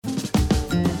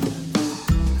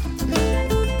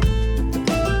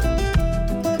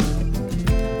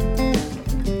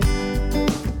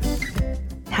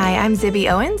I'm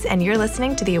Zibby Owens, and you're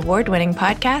listening to the award-winning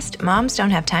podcast, Moms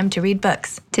Don't Have Time to Read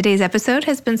Books. Today's episode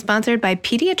has been sponsored by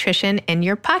Pediatrician in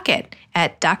Your Pocket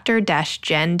at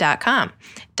dr-jen.com.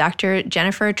 Dr.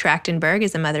 Jennifer Trachtenberg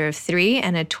is a mother of 3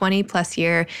 and a 20-plus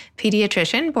year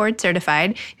pediatrician, board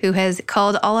certified, who has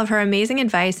culled all of her amazing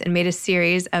advice and made a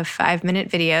series of 5-minute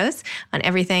videos on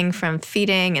everything from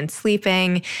feeding and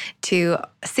sleeping to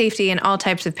safety and all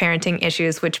types of parenting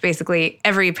issues, which basically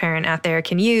every parent out there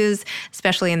can use,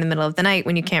 especially in the middle of the night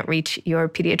when you can't reach your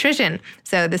pediatrician.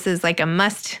 So this is like a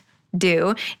must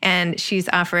do, and she's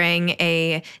offering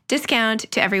a discount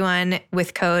to everyone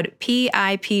with code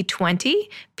PIP20.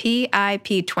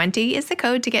 PIP20 is the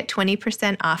code to get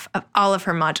 20% off of all of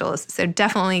her modules. So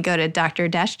definitely go to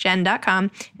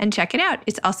dr-jen.com and check it out.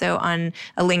 It's also on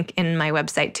a link in my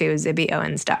website too,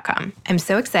 zibbyowens.com. I'm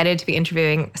so excited to be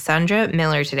interviewing Sandra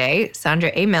Miller today.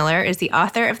 Sandra A. Miller is the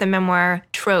author of the memoir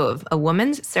Trove, A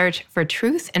Woman's Search for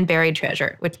Truth and Buried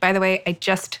Treasure, which, by the way, I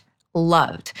just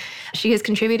loved. She has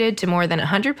contributed to more than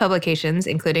 100 publications,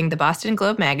 including the Boston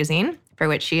Globe magazine, for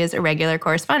which she is a regular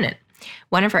correspondent.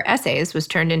 One of her essays was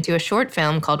turned into a short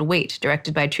film called Wait,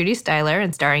 directed by Trudie Styler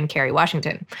and starring Kerry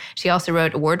Washington. She also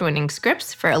wrote award-winning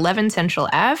scripts for 11 Central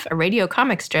Ave, a radio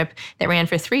comic strip that ran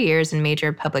for 3 years in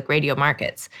major public radio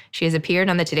markets. She has appeared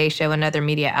on The Today Show and other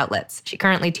media outlets. She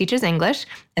currently teaches English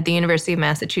at the University of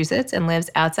Massachusetts and lives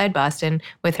outside Boston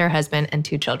with her husband and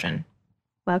 2 children.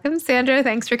 Welcome, Sandra.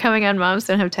 Thanks for coming on Moms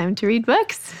Don't Have Time to Read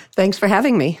Books. Thanks for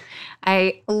having me.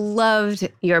 I loved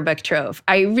your book, Trove.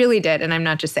 I really did, and I'm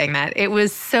not just saying that. It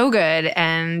was so good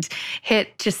and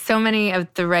hit just so many of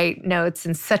the right notes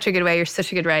in such a good way. You're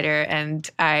such a good writer, and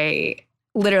I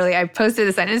posted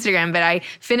this on Instagram, but I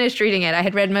finished reading it. I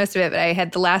had read most of it, but I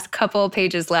had the last couple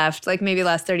pages left, like maybe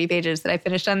last 30 pages that I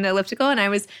finished on the elliptical, and I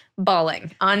was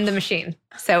bawling on the machine.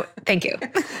 So thank you.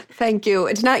 Thank you.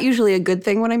 It's not usually a good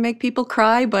thing when I make people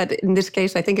cry, but in this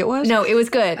case, I think it was. No, it was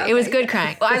good. Okay. It was good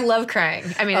crying. Well, I love crying.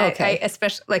 I mean, okay. I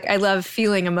especially, I love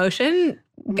feeling emotion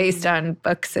based on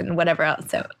books and whatever else.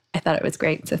 So I thought it was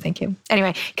great. So thank you.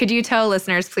 Anyway, could you tell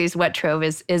listeners, please, what Trove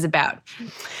is about?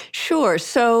 Sure.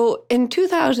 So in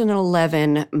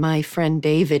 2011, my friend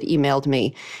David emailed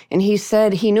me, and he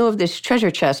said he knew of this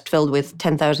treasure chest filled with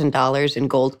 $10,000 in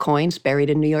gold coins buried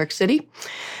in New York City.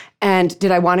 And did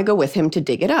I want to go with him to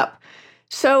dig it up?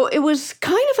 So it was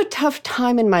kind of a tough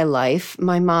time in my life.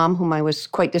 My mom, whom I was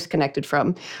quite disconnected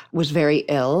from, was very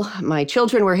ill. My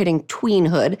children were hitting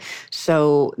tweenhood,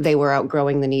 so they were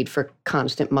outgrowing the need for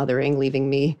constant mothering, leaving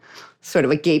me sort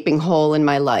of a gaping hole in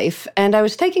my life. And I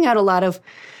was taking out a lot of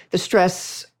the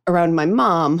stress around my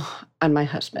mom on my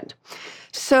husband.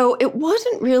 So it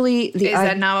wasn't really the... Is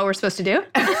that not what we're supposed to do?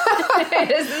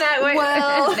 Isn't that what...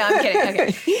 Well... No, I'm kidding.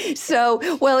 Okay.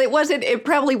 It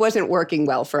probably wasn't working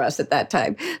well for us at that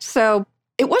time. So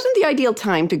it wasn't the ideal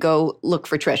time to go look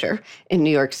for treasure in New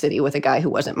York City with a guy who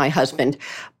wasn't my husband.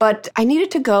 But I needed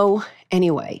to go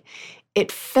anyway. It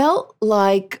felt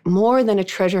like more than a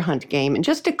treasure hunt game. And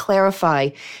just to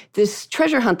clarify, this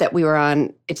treasure hunt that we were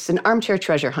on, it's an armchair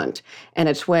treasure hunt. And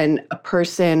it's when a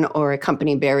person or a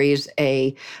company buries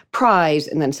a prize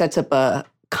and then sets up a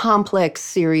complex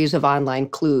series of online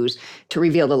clues to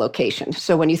reveal the location.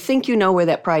 So when you think you know where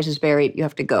that prize is buried, you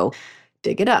have to go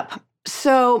dig it up.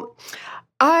 So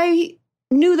I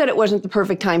knew that it wasn't the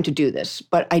perfect time to do this,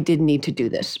 but I did need to do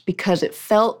this because it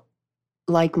felt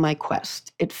like my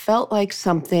quest. It felt like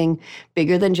something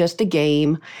bigger than just a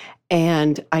game,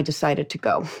 and I decided to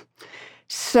go.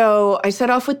 So I set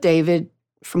off with David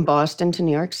from Boston to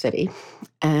New York City,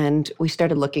 and we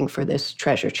started looking for this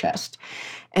treasure chest.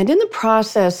 And in the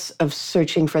process of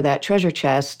searching for that treasure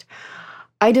chest,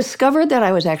 I discovered that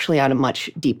I was actually on a much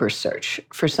deeper search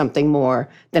for something more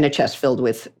than a chest filled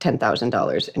with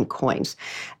 $10,000 in coins.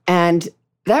 And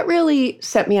that really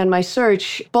set me on my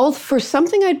search, both for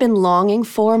something I'd been longing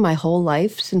for my whole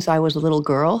life since I was a little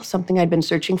girl, something I'd been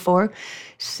searching for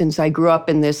since I grew up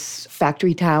in this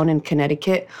factory town in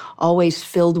Connecticut, always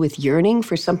filled with yearning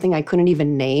for something I couldn't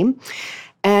even name.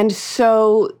 And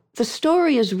so the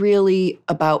story is really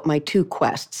about my 2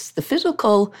 quests, the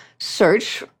physical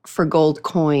search for gold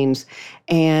coins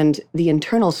and the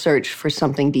internal search for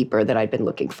something deeper that I'd been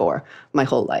looking for my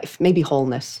whole life, maybe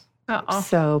wholeness. Oh,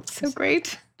 so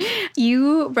great.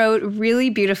 You wrote really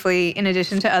beautifully, in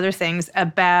addition to other things,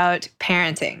 about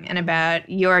parenting and about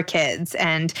your kids,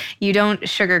 and you don't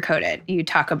sugarcoat it. You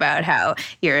talk about how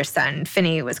your son,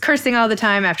 Finney, was cursing all the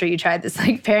time after you tried this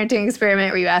parenting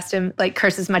experiment where you asked him,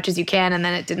 curse as much as you can, and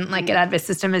then it didn't get out of his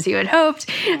system as you had hoped.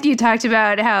 You talked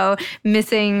about how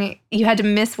you had to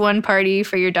miss one party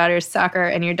for your daughter's soccer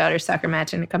and your daughter's soccer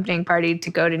match and accompanying party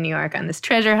to go to New York on this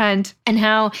treasure hunt, and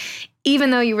how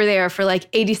even though you were there for like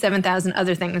 87,000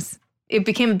 other things, it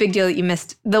became a big deal that you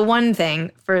missed the one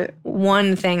thing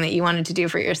that you wanted to do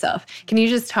for yourself. Can you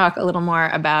just talk a little more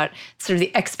about sort of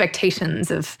the expectations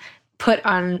of put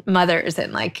on mothers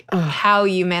and like how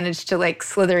you managed to like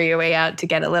slither your way out to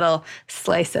get a little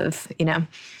slice of,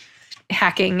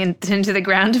 hacking into the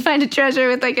ground to find a treasure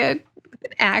with like an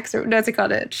axe, or what's it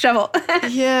called, a shovel?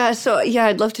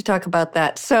 I'd love to talk about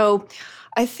that. So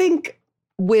I think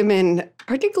women,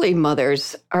 particularly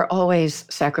mothers, are always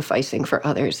sacrificing for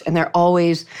others, and they're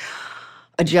always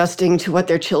adjusting to what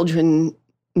their children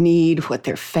need, what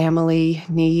their family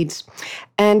needs.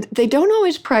 And they don't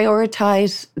always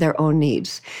prioritize their own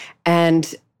needs.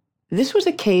 And this was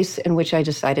a case in which I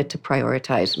decided to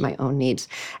prioritize my own needs.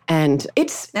 And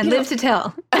live to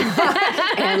tell.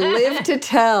 And live to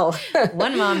tell.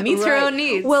 One mom meets her own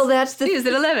needs. Well, that's the News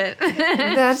at 11.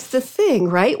 That's the thing,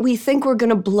 right? We think we're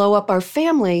going to blow up our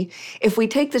family if we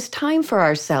take this time for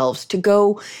ourselves to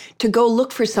go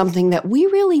look for something that we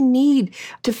really need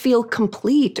to feel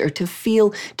complete, or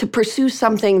to pursue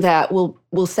something that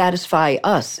will satisfy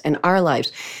us and our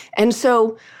lives. And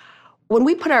so when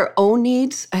we put our own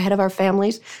needs ahead of our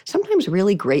families, sometimes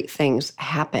really great things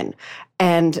happen.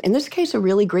 And in this case, a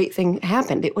really great thing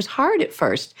happened. It was hard at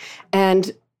first.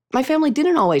 And my family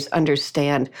didn't always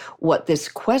understand what this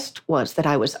quest was that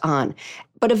I was on.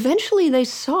 But eventually they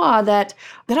saw that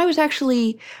I was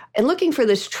actually, in looking for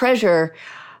this treasure,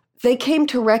 they came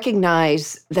to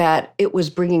recognize that it was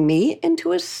bringing me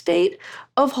into a state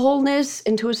of wholeness,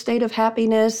 into a state of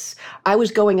happiness. I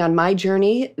was going on my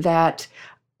journey that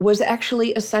was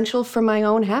actually essential for my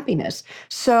own happiness.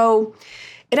 So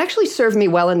it actually served me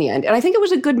well in the end. And I think it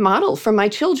was a good model for my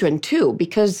children too,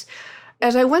 because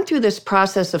as I went through this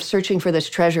process of searching for this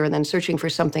treasure and then searching for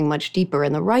something much deeper,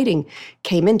 and the writing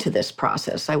came into this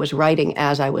process. I was writing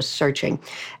as I was searching.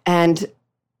 And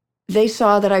they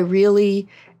saw that I really,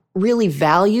 really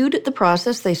valued the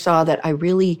process. They saw that I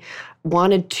really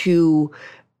wanted to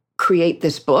create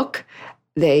this book.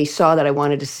 They saw that I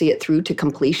wanted to see it through to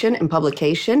completion and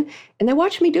publication, and they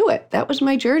watched me do it. That was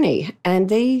my journey, and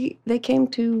they came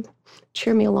to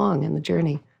cheer me along in the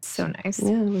journey. So nice.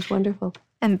 Yeah, it was wonderful.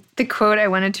 And the quote I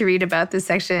wanted to read about this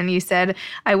section, you said,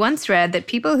 "I once read that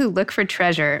people who look for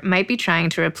treasure might be trying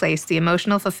to replace the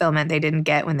emotional fulfillment they didn't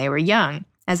get when they were young.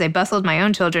 As I bustled my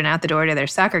own children out the door to their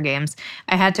soccer games,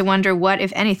 I had to wonder what,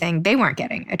 if anything, they weren't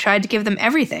getting. I tried to give them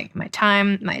everything, my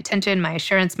time, my attention, my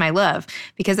assurance, my love,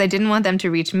 because I didn't want them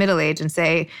to reach middle age and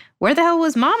say, where the hell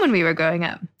was mom when we were growing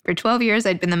up? For 12 years,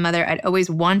 I'd been the mother I'd always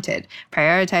wanted,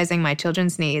 prioritizing my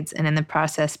children's needs and in the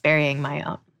process burying my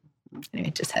own."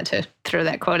 Anyway, just had to throw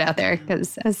that quote out there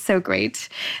because that's so great.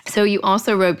 So you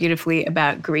also wrote beautifully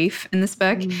about grief in this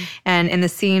book. And in the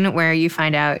scene where you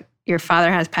find out your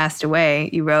father has passed away,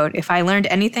 you wrote, "If I learned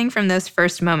anything from those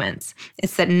first moments,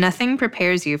 it's that nothing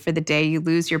prepares you for the day you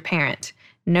lose your parent.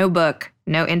 No book,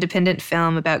 no independent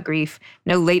film about grief,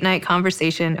 no late-night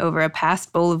conversation over a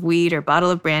past bowl of weed or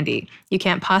bottle of brandy. You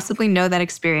can't possibly know that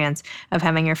experience of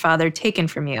having your father taken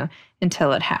from you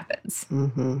until it happens."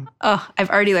 Mm-hmm. Oh, I've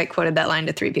already quoted that line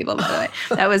to 3 people, by the way.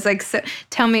 That was so.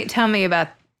 Tell me about.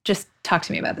 Just talk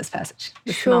to me about this passage.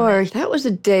 Sure, moment. That was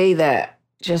a day that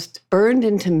just burned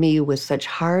into me with such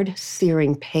hard,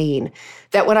 searing pain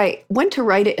that when I went to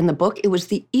write it in the book, it was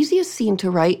the easiest scene to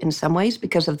write in some ways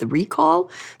because of the recall.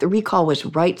 The recall was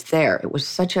right there. It was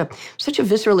such a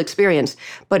visceral experience,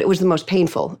 but it was the most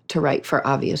painful to write for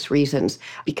obvious reasons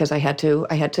because I had to,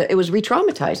 it was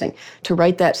re-traumatizing to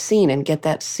write that scene and get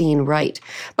that scene right.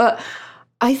 But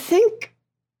I think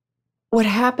what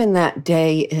happened that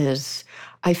day is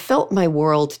I felt my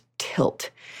world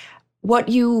tilt. What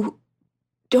you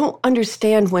don't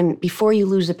understand before you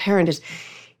lose a parent is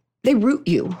they root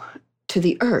you to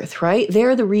the earth, right?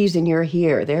 They're the reason you're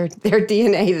here. Their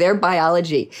DNA, their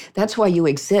biology. That's why you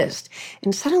exist.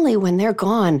 And suddenly when they're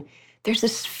gone, there's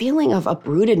this feeling of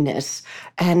uprootedness.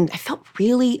 And I felt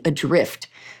really adrift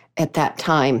at that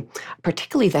time,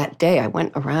 particularly that day. I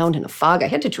went around in a fog. I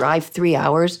had to drive 3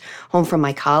 hours home from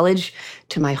my college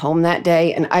to my home that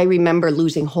day. And I remember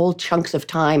losing whole chunks of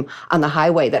time on the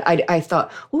highway that I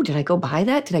thought, oh, did I go by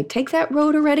that? Did I take that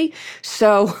road already?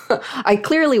 So I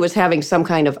clearly was having some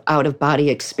kind of out-of-body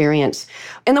experience.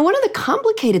 And then one of the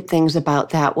complicated things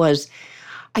about that was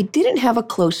I didn't have a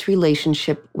close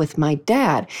relationship with my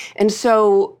dad. And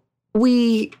so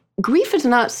grief is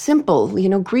not simple.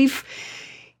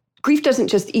 Grief doesn't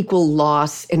just equal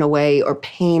loss in a way or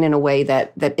pain in a way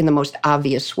that in the most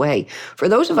obvious way. For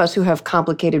those of us who have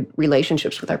complicated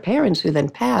relationships with our parents who then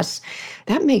pass,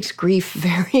 that makes grief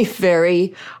very,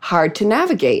 very hard to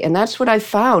navigate. And that's what I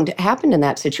found happened in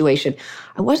that situation.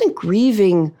 I wasn't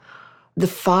grieving the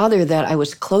father that I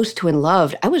was close to and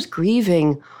loved, I was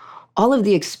grieving all of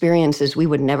the experiences we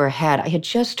would never had. I had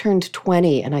just turned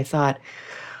 20, and I thought,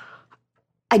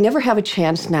 I never have a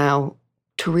chance now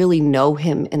to really know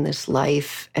him in this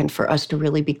life and for us to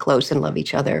really be close and love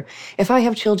each other. If I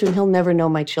have children, he'll never know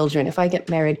my children. If I get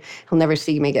married, he'll never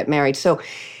see me get married. So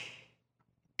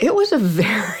it was a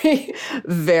very,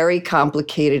 very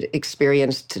complicated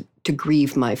experience to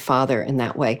grieve my father in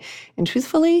that way. And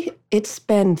truthfully, it's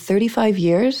been 35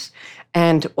 years.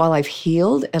 And while I've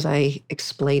healed, as I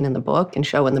explain in the book and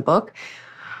show in the book,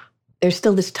 there's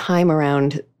still this time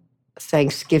around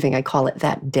Thanksgiving, I call it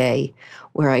that day,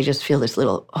 where I just feel this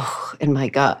little, in my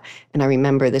gut. And I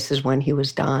remember this is when he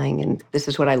was dying and this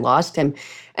is when I lost him.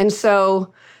 And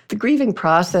so the grieving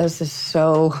process is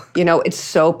so, it's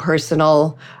so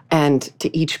personal and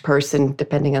to each person,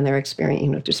 depending on their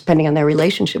experience, just depending on their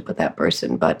relationship with that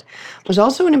person. But it was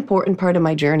also an important part of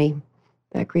my journey,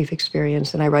 that grief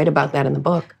experience. And I write about that in the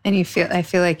book. And I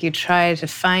feel like you try to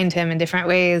find him in different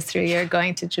ways through your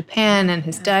going to Japan and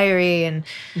his diary and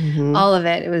all of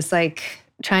it. It was like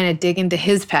trying to dig into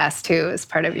his past too as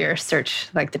part of your search,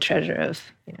 like the treasure of,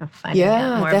 finding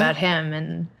out more about him.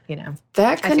 And,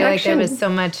 that connection. I feel like there was so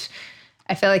much,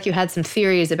 I feel like you had some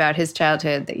theories about his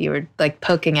childhood that you were like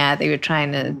poking at, that you were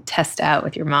trying to test out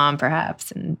with your mom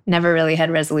perhaps, and never really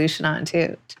had resolution on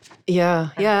too. Yeah.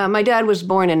 My dad was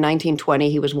born in 1920.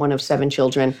 He was one of 7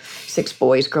 children, 6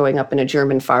 boys growing up in a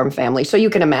German farm family. So you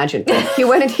can imagine. He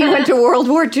went to World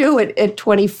War II at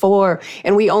 24.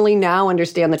 And we only now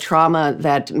understand the trauma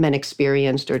that men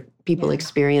experienced or people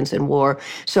experience in war.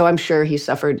 So I'm sure he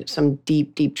suffered some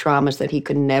deep, deep traumas that he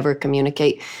could never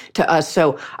communicate to us.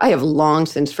 So I have long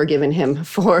since forgiven him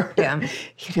for,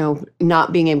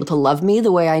 not being able to love me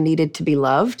the way I needed to be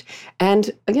loved.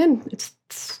 And again,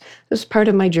 it's part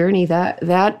of my journey that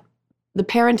the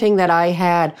parenting that I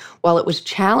had, while it was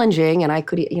challenging and I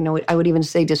could, I would even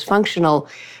say dysfunctional,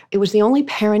 it was the only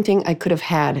parenting I could have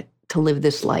had to live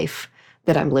this life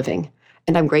that I'm living.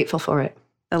 And I'm grateful for it.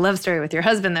 The love story with your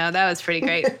husband, though, that was pretty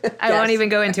great. I won't even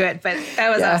go into it, but that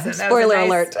was awesome. That Spoiler was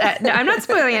alert. No, I'm not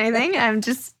spoiling anything. I'm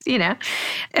just,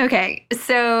 Okay,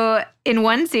 so in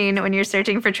one scene, when you're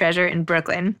searching for treasure in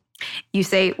Brooklyn, you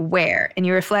say where, and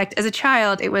you reflect, as a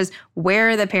child, it was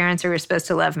where are the parents who were supposed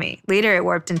to love me. Later, it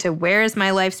warped into where is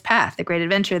my life's path, the great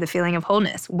adventure, the feeling of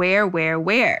wholeness.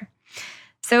 Where?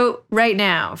 So right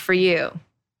now, for you,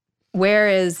 where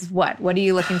is what? What are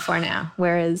you looking for now?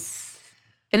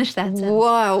 Finish that sentence.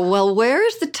 Wow. Well, where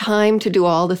is the time to do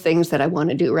all the things that I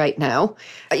want to do right now?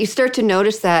 You start to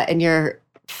notice that in your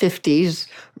 50s,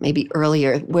 maybe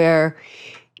earlier, where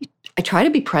I try to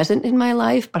be present in my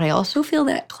life, but I also feel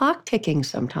that clock ticking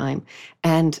sometime.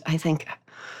 And I think,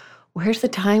 where's the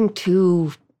time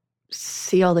to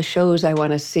see all the shows I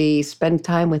want to see, spend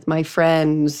time with my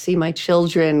friends, see my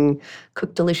children,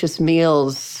 cook delicious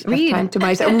meals, read. Have time to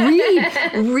myself.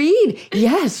 Read.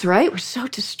 Yes, right? We're so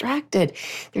distracted.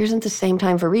 There isn't the same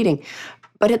time for reading.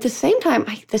 But at the same time,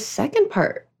 the second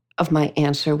part of my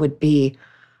answer would be,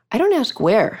 I don't ask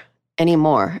where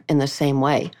anymore in the same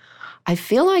way. I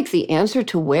feel like the answer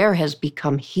to where has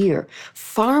become here,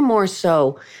 far more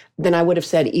so than I would have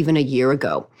said even a year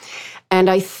ago. And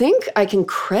I think I can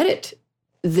credit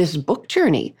this book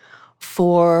journey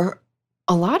for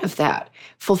a lot of that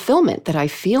fulfillment that I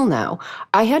feel now.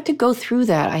 I had to go through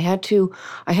that. I had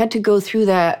to go through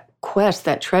that quest,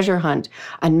 that treasure hunt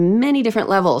on many different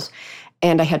levels.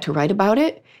 And I had to write about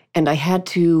it. And I had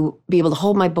to be able to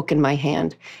hold my book in my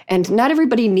hand. And not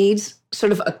everybody needs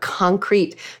sort of a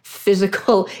concrete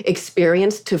physical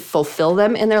experience to fulfill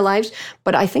them in their lives,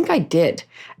 but I think I did.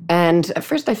 And at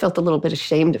first I felt a little bit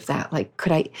ashamed of that. Like,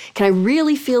 can I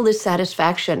really feel this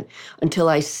satisfaction until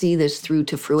I see this through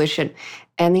to fruition?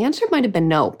 And the answer might have been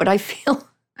no, but I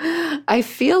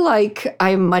feel like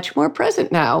I'm much more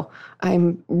present now.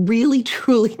 I'm really,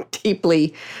 truly,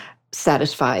 deeply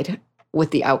satisfied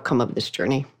with the outcome of this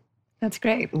journey. That's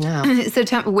great. Yeah. So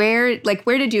tell me, where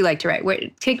did you like to write?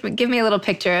 Give me a little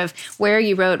picture of where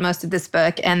you wrote most of this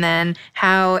book and then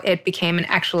how it became an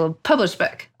actual published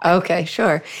book. Okay,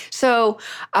 sure. So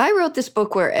I wrote this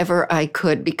book wherever I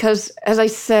could because, as I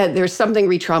said, there's something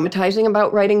re-traumatizing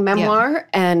about writing memoir. Yeah.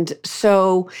 And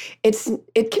so it can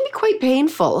be quite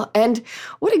painful. And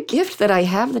what a gift that I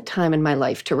have the time in my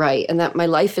life to write and that my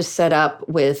life is set up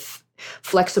with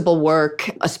flexible work,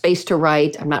 a space to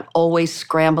write. I'm not always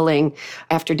scrambling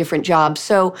after different jobs.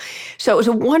 So it was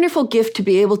a wonderful gift to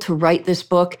be able to write this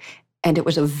book. And it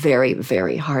was a very,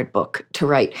 very hard book to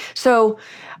write. So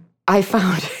I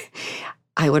found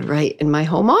I would write in my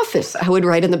home office. I would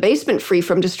write in the basement free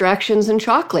from distractions and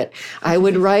chocolate. I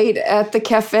would write at the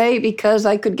cafe because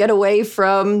I could get away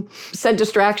from said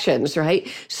distractions, right?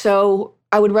 So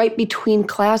I would write between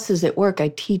classes at work. I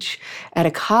teach at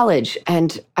a college,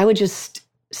 and I would just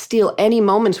steal any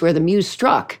moments where the muse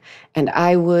struck, and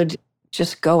I would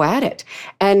just go at it.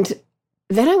 And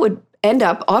then I would end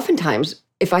up, oftentimes,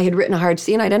 if I had written a hard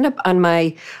scene, I'd end up on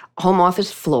my home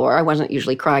office floor. I wasn't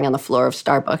usually crying on the floor of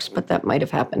Starbucks, but that might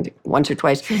have happened once or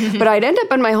twice. But I'd end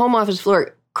up on my home office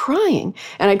floor crying.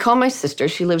 And I'd call my sister.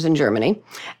 She lives in Germany.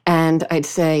 And I'd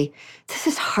say, this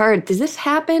is hard. Does this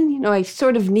happen? I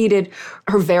sort of needed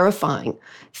her verifying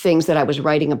things that I was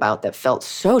writing about that felt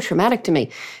so traumatic to me.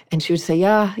 And she would say,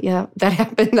 yeah, that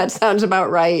happened. That sounds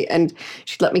about right. And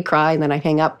she'd let me cry, and then I'd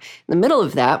hang up. In the middle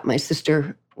of that, my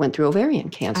sister went through ovarian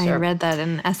cancer. I read that in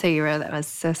an essay you wrote. That was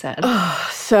so sad.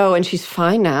 And she's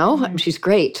fine now. Mm-hmm. She's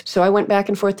great. So I went back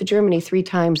and forth to Germany 3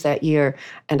 times that year,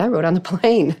 and I wrote on the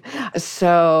plane.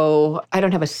 So I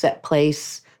don't have a set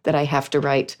place that I have to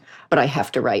write, but I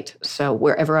have to write. So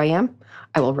wherever I am,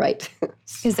 I will write.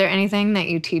 Is there anything that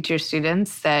you teach your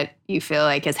students that you feel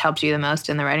like has helped you the most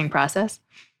in the writing process?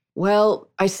 Well,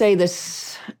 I say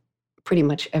this pretty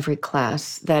much every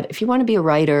class, that if you want to be a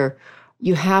writer,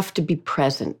 you have to be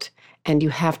present and you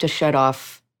have to shut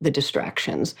off the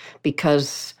distractions,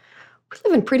 because we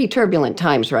live in pretty turbulent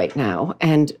times right now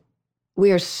and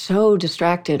we are so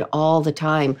distracted all the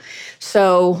time.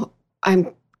 So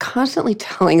I'm constantly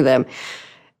telling them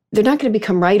they're not going to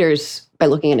become writers by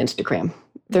looking at Instagram.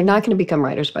 They're not going to become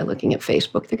writers by looking at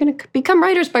Facebook. They're going to become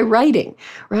writers by writing,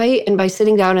 right? And by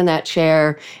sitting down in that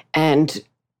chair and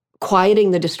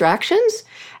quieting the distractions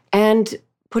and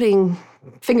putting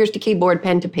fingers to keyboard,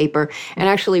 pen to paper, and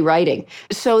actually writing.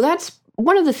 So that's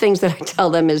one of the things that I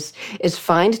tell them is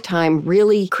find time,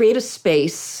 really create a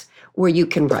space where you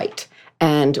can write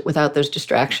and without those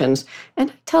distractions. And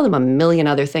I tell them a million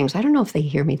other things. I don't know if they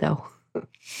hear me, though.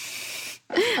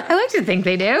 I like to think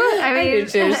they do. I do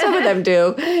too. Some of them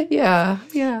do. Yeah.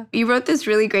 You wrote this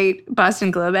really great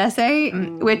Boston Globe essay,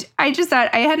 which I just thought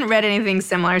I hadn't read anything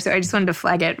similar, so I just wanted to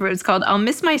flag it. It was called "I'll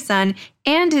Miss My Son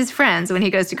and His Friends When He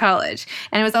Goes to College."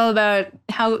 And it was all about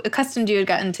how accustomed you had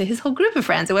gotten to his whole group of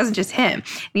friends. It wasn't just him.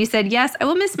 And you said, "Yes, I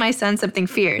will miss my son something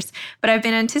fierce, but I've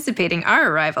been anticipating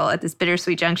our arrival at this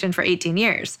bittersweet junction for 18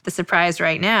 years. The surprise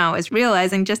right now is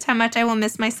realizing just how much I will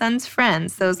miss my son's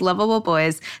friends, those lovable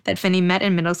boys that Finney met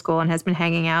in middle school and has been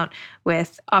hanging out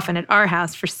with often at our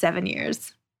house for 7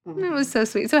 years." It was so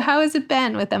sweet. So how has it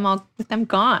been with them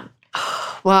gone?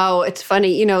 Wow, it's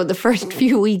funny. The first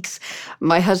few weeks,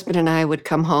 my husband and I would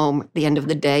come home at the end of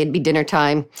the day. It'd be dinner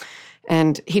time,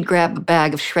 and he'd grab a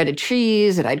bag of shredded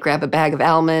cheese, and I'd grab a bag of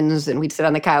almonds, and we'd sit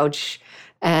on the couch,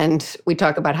 and we'd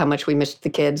talk about how much we missed the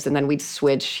kids, and then we'd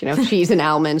switch, cheese and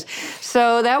almonds.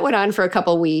 So that went on for a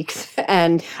couple weeks,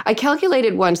 and I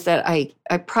calculated once that I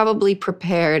probably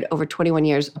prepared over 21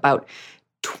 years about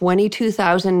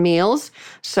 22,000 meals.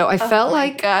 So I felt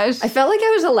like I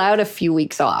was allowed a few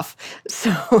weeks off.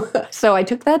 So I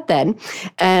took that then.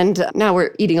 And now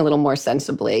we're eating a little more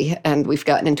sensibly and we've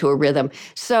gotten into a rhythm.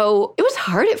 So it was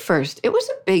hard at first. It was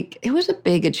a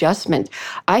big adjustment.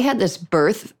 I had this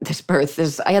book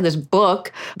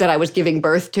that I was giving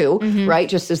birth to, right?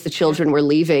 Just as the children were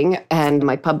leaving, and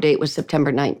my pub date was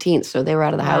September 19th. So they were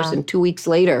out of the house, and 2 weeks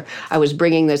later, I was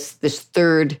bringing this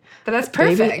third. But that's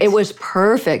perfect. Baby. It was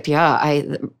perfect.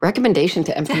 Yeah. Recommendation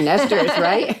to empty nesters,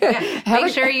 right?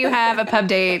 Make sure you have a pub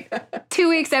date 2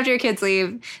 weeks after your kids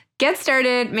leave. Get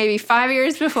started maybe 5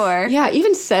 years before. Yeah,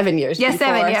 even 7 years before.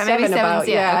 7. Yeah, maybe 7.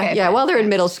 Okay. While they're in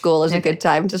middle school is a good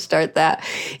time to start that.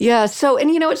 Yeah. So, and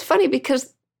it's funny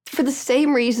because for the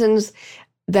same reasons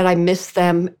that I miss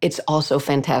them, it's also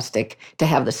fantastic to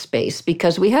have the space,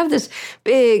 because we have this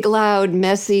big, loud,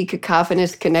 messy,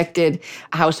 cacophonous, connected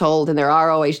household, and there are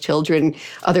always children,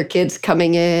 other kids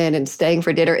coming in and staying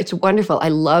for dinner. It's wonderful. I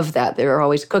love that. There are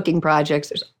always cooking projects.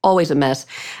 There's always a mess.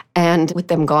 And with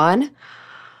them gone,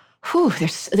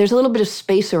 there's a little bit of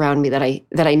space around me that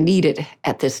I needed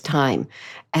at this time.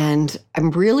 And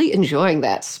I'm really enjoying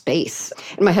that space.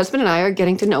 And my husband and I are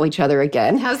getting to know each other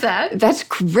again. How's that? That's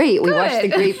great. Good. We watched the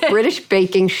Great British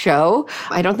Baking Show.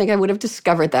 I don't think I would have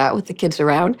discovered that with the kids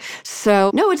around.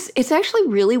 So, no, it's actually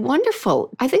really wonderful.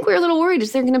 I think we were a little worried,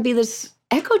 is there going to be this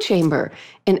echo chamber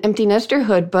in empty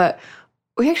nesterhood? But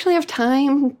we actually have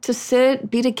time to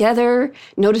sit, be together,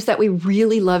 notice that we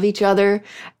really love each other.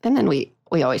 And then we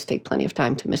we always take plenty of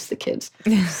time to miss the kids.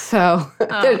 So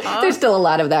there's still a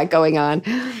lot of that going on.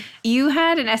 You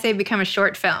had an essay become a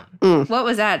short film. What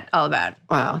was that all about?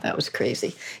 Wow, that was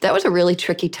crazy. That was a really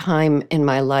tricky time in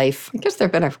my life. I guess there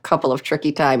have been a couple of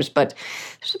tricky times, but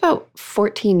it was about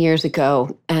 14 years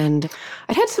ago. And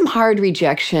I'd had some hard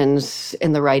rejections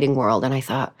in the writing world. And I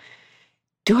thought,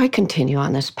 do I continue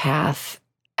on this path?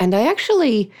 And I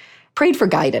actually prayed for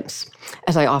guidance,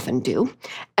 as I often do,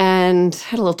 and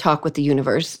had a little talk with the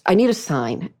universe. I need a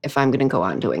sign if I'm going to go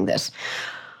on doing this.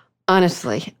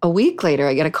 Honestly, a week later,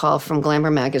 I get a call from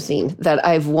Glamour magazine that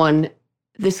I've won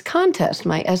this contest.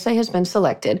 My essay has been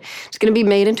selected. It's going to be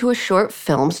made into a short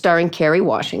film starring Kerry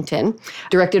Washington,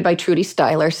 directed by Trudie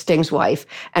Styler, Sting's wife.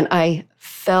 And I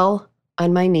fell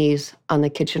on my knees on the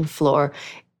kitchen floor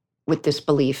with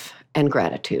disbelief and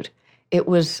gratitude. It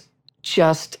was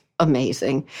just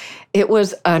amazing. It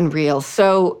was unreal.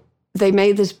 So they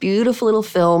made this beautiful little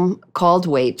film called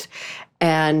Wait,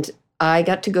 and I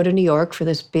got to go to New York for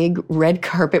this big red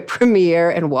carpet premiere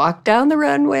and walk down the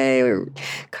runway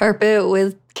carpet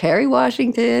with Kerry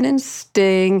Washington and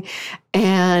Sting.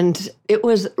 And it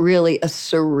was really a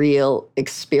surreal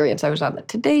experience. I was on the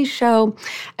Today Show.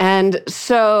 And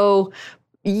so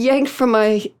yanked from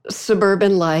my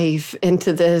suburban life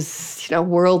into this,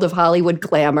 world of Hollywood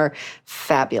glamour,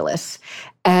 fabulous.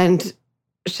 And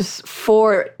it's just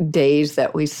 4 days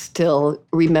that we still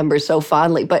remember so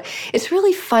fondly. But it's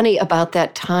really funny about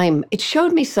that time. It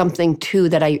showed me something, too,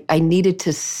 that I needed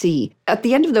to see. At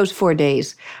the end of those 4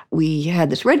 days, we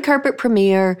had this red carpet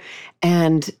premiere.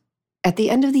 And at the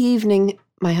end of the evening,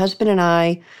 my husband and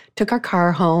I took our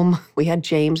car home. We had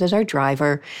James as our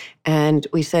driver. And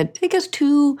we said, take us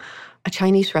to a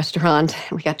Chinese restaurant.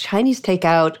 We got Chinese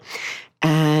takeout.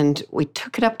 And we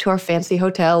took it up to our fancy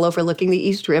hotel overlooking the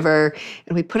East River,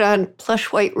 and we put on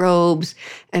plush white robes,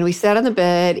 and we sat on the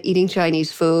bed eating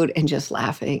Chinese food and just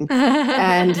laughing.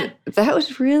 And that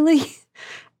was really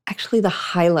actually the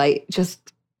highlight,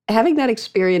 just having that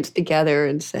experience together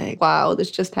and saying, wow,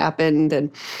 this just happened,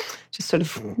 and just sort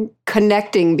of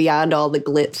connecting beyond all the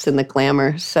glitz and the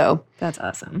glamour. So that's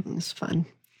awesome. It was fun.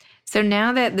 So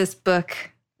now that this book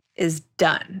is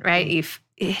done, right? You've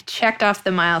checked off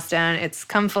the milestone. It's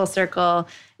come full circle.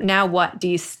 Now what? Do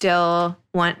you still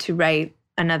want to write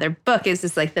another book? Is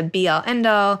this like the be-all,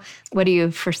 end-all? What do you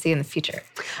foresee in the future?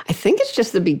 I think it's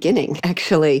just the beginning,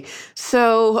 actually.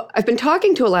 So I've been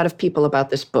talking to a lot of people about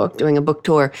this book, doing a book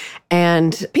tour,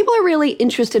 and people are really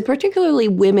interested, particularly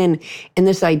women, in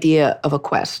this idea of a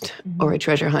quest or a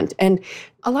treasure hunt. And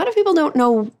a lot of people don't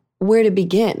know where to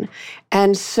begin.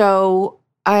 And so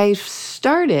I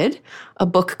started a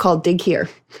book called Dig Here,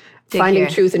 Finding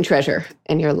Truth and Treasure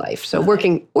in Your Life. So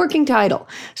working title.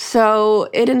 So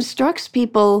it instructs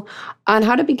people on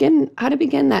how to begin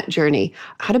that journey,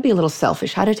 how to be a little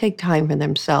selfish, how to take time for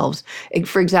themselves,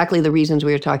 for exactly the reasons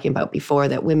we were talking about before,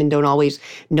 that women don't always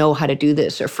know how to do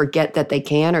this or forget that they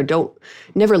can or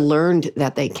never learned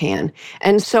that they can.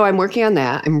 And so I'm working on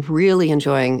that. I'm really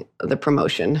enjoying the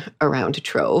promotion around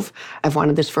Trove. I've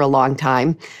wanted this for a long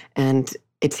time, and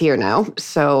it's here now,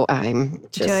 so I'm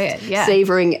just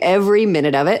savoring every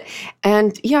minute of it.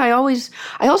 And I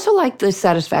also like the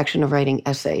satisfaction of writing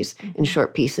essays in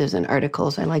short pieces and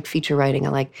articles. I like feature writing. I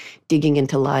like digging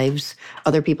into lives,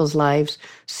 other people's lives.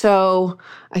 So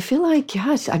I feel like,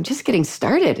 yes, I'm just getting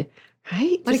started,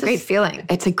 right? What a great feeling.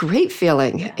 It's a great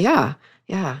feeling, yeah.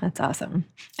 That's awesome.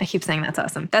 I keep saying that's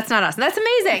awesome. That's not awesome. That's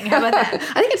amazing. How about that?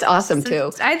 I think it's awesome, too.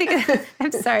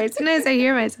 I'm sorry. Sometimes I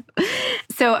hear myself.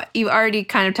 So you've already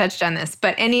kind of touched on this,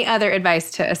 but any other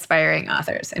advice to aspiring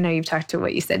authors? I know you've talked to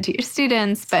what you said to your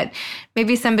students, but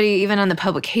maybe somebody even on the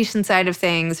publication side of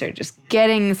things, or just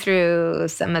getting through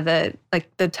some of the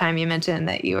time you mentioned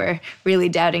that you were really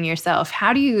doubting yourself.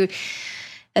 How do you,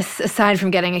 aside from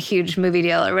getting a huge movie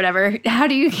deal or whatever, how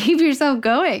do you keep yourself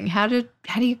going? How do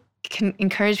you can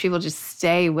encourage people to just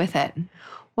stay with it?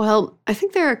 Well, I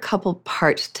think there are a couple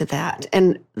parts to that.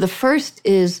 And the first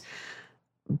is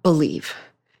believe.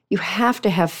 You have to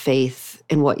have faith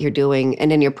in what you're doing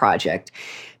and in your project.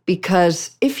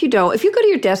 Because if you go to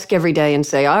your desk every day and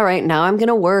say, all right, now I'm going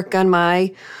to work on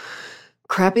my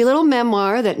crappy little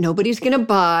memoir that nobody's going to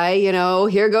buy,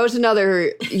 here goes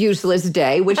another useless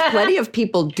day, which plenty of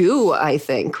people do, I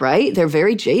think, right? They're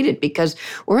very jaded because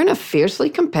we're in a fiercely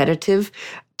competitive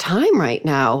time right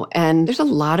now. And there's a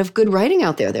lot of good writing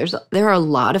out there. There are a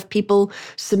lot of people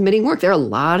submitting work. There are a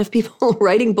lot of people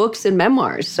writing books and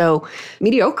memoirs. So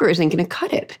mediocre isn't going to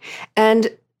cut it.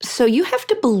 And so you have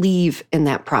to believe in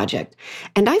that project.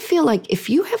 And I feel like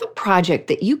if you have a project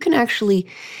that you can actually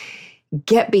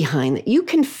get behind, that you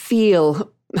can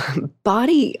feel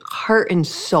body, heart, and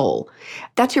soul.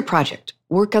 That's your project.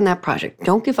 Work on that project.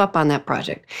 Don't give up on that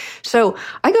project. So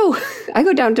I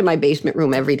go down to my basement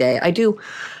room every day. I do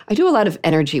a lot of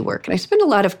energy work, and I spend a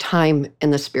lot of time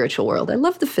in the spiritual world. I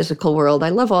love the physical world. I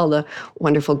love all the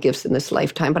wonderful gifts in this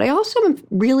lifetime, but I also am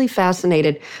really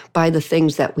fascinated by the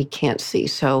things that we can't see.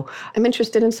 So I'm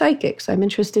interested in psychics. I'm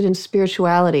interested in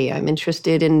spirituality. I'm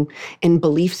interested in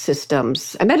belief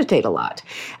systems. I meditate a lot.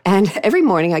 And every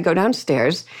morning I go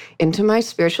downstairs into my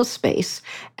spiritual space,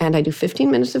 and I do 15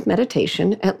 minutes of meditation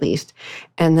at least.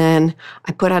 And then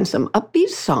I put on some upbeat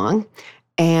song,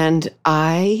 and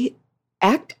I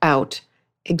act out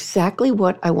exactly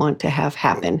what I want to have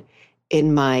happen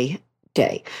in my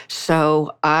day.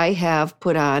 So I have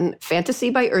put on Fantasy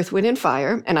by Earth, Wind, and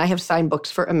Fire, and I have signed books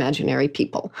for imaginary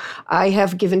people. I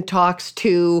have given talks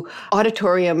to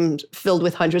auditoriums filled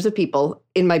with hundreds of people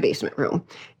in my basement room,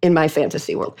 in my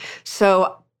fantasy world.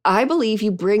 So I believe you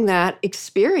bring that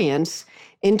experience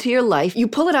into your life. You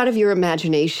pull it out of your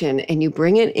imagination and you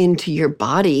bring it into your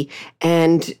body,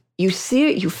 and you see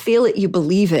it, you feel it, you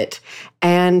believe it,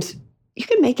 and you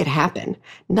can make it happen.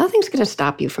 Nothing's going to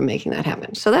stop you from making that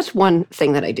happen. So that's one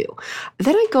thing that I do.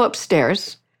 Then I go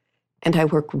upstairs and I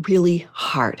work really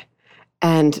hard.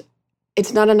 And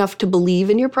it's not enough to believe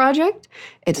in your project.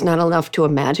 It's not enough to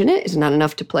imagine it. It's not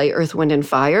enough to play Earth, Wind, and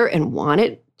Fire and want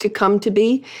it to come to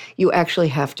be. You actually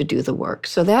have to do the work.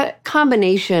 So that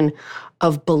combination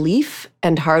of belief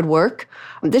and hard work,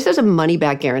 this is a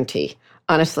money-back guarantee,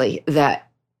 honestly, that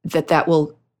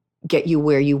will get you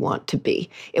where you want to be.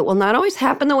 It will not always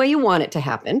happen the way you want it to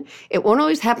happen. It won't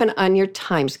always happen on your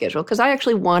time schedule, because I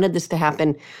actually wanted this to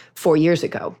happen 4 years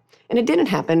ago. And it didn't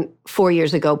happen 4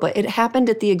 years ago, but it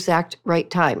happened at the exact right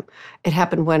time. It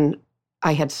happened when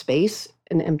I had space,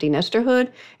 an empty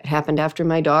nesterhood. It happened after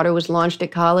my daughter was launched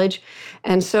at college.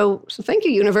 And so thank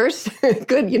you, universe.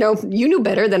 Good, you knew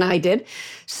better than I did.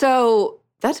 So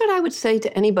that's what I would say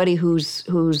to anybody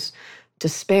who's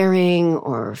despairing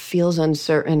or feels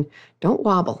uncertain. Don't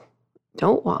wobble.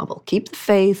 Don't wobble. Keep the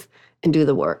faith and do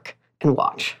the work and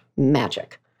watch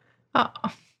magic. Oh,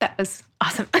 that was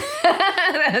awesome.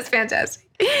 That was fantastic.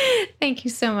 Thank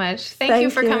you so much. Thank you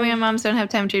for coming on Moms Don't Have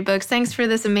Time to Read Books. Thanks for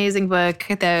this amazing book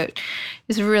that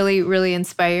is really, really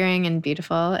inspiring and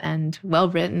beautiful and well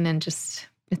written, and just,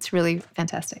 it's really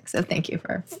fantastic. So thank you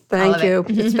for all of it.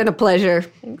 It's been a pleasure.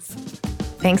 Thanks.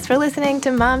 Thanks for listening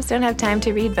to Moms Don't Have Time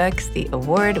to Read Books, the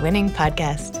award-winning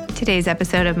podcast. Today's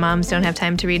episode of Moms Don't Have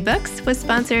Time to Read Books was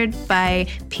sponsored by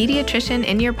Pediatrician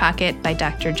in Your Pocket by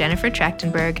Dr. Jennifer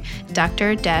Trachtenberg,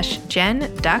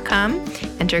 dr-jen.com.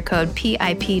 Enter code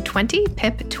PIP20,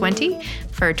 PIP20,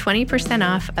 for 20%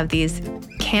 off of these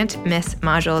can't-miss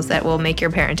modules that will make your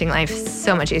parenting life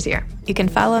so much easier. You can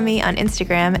follow me on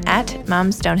Instagram at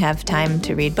Moms Don't Have Time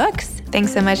to Read Books.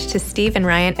 Thanks so much to Steve and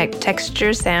Ryan at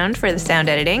Texture Sound for the sound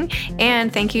editing.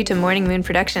 And thank you to Morning Moon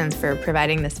Productions for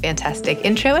providing this fantastic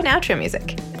intro and outro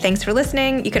music. Thanks for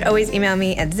listening. You could always email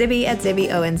me at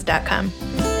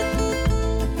zibby@zibbyowens.com.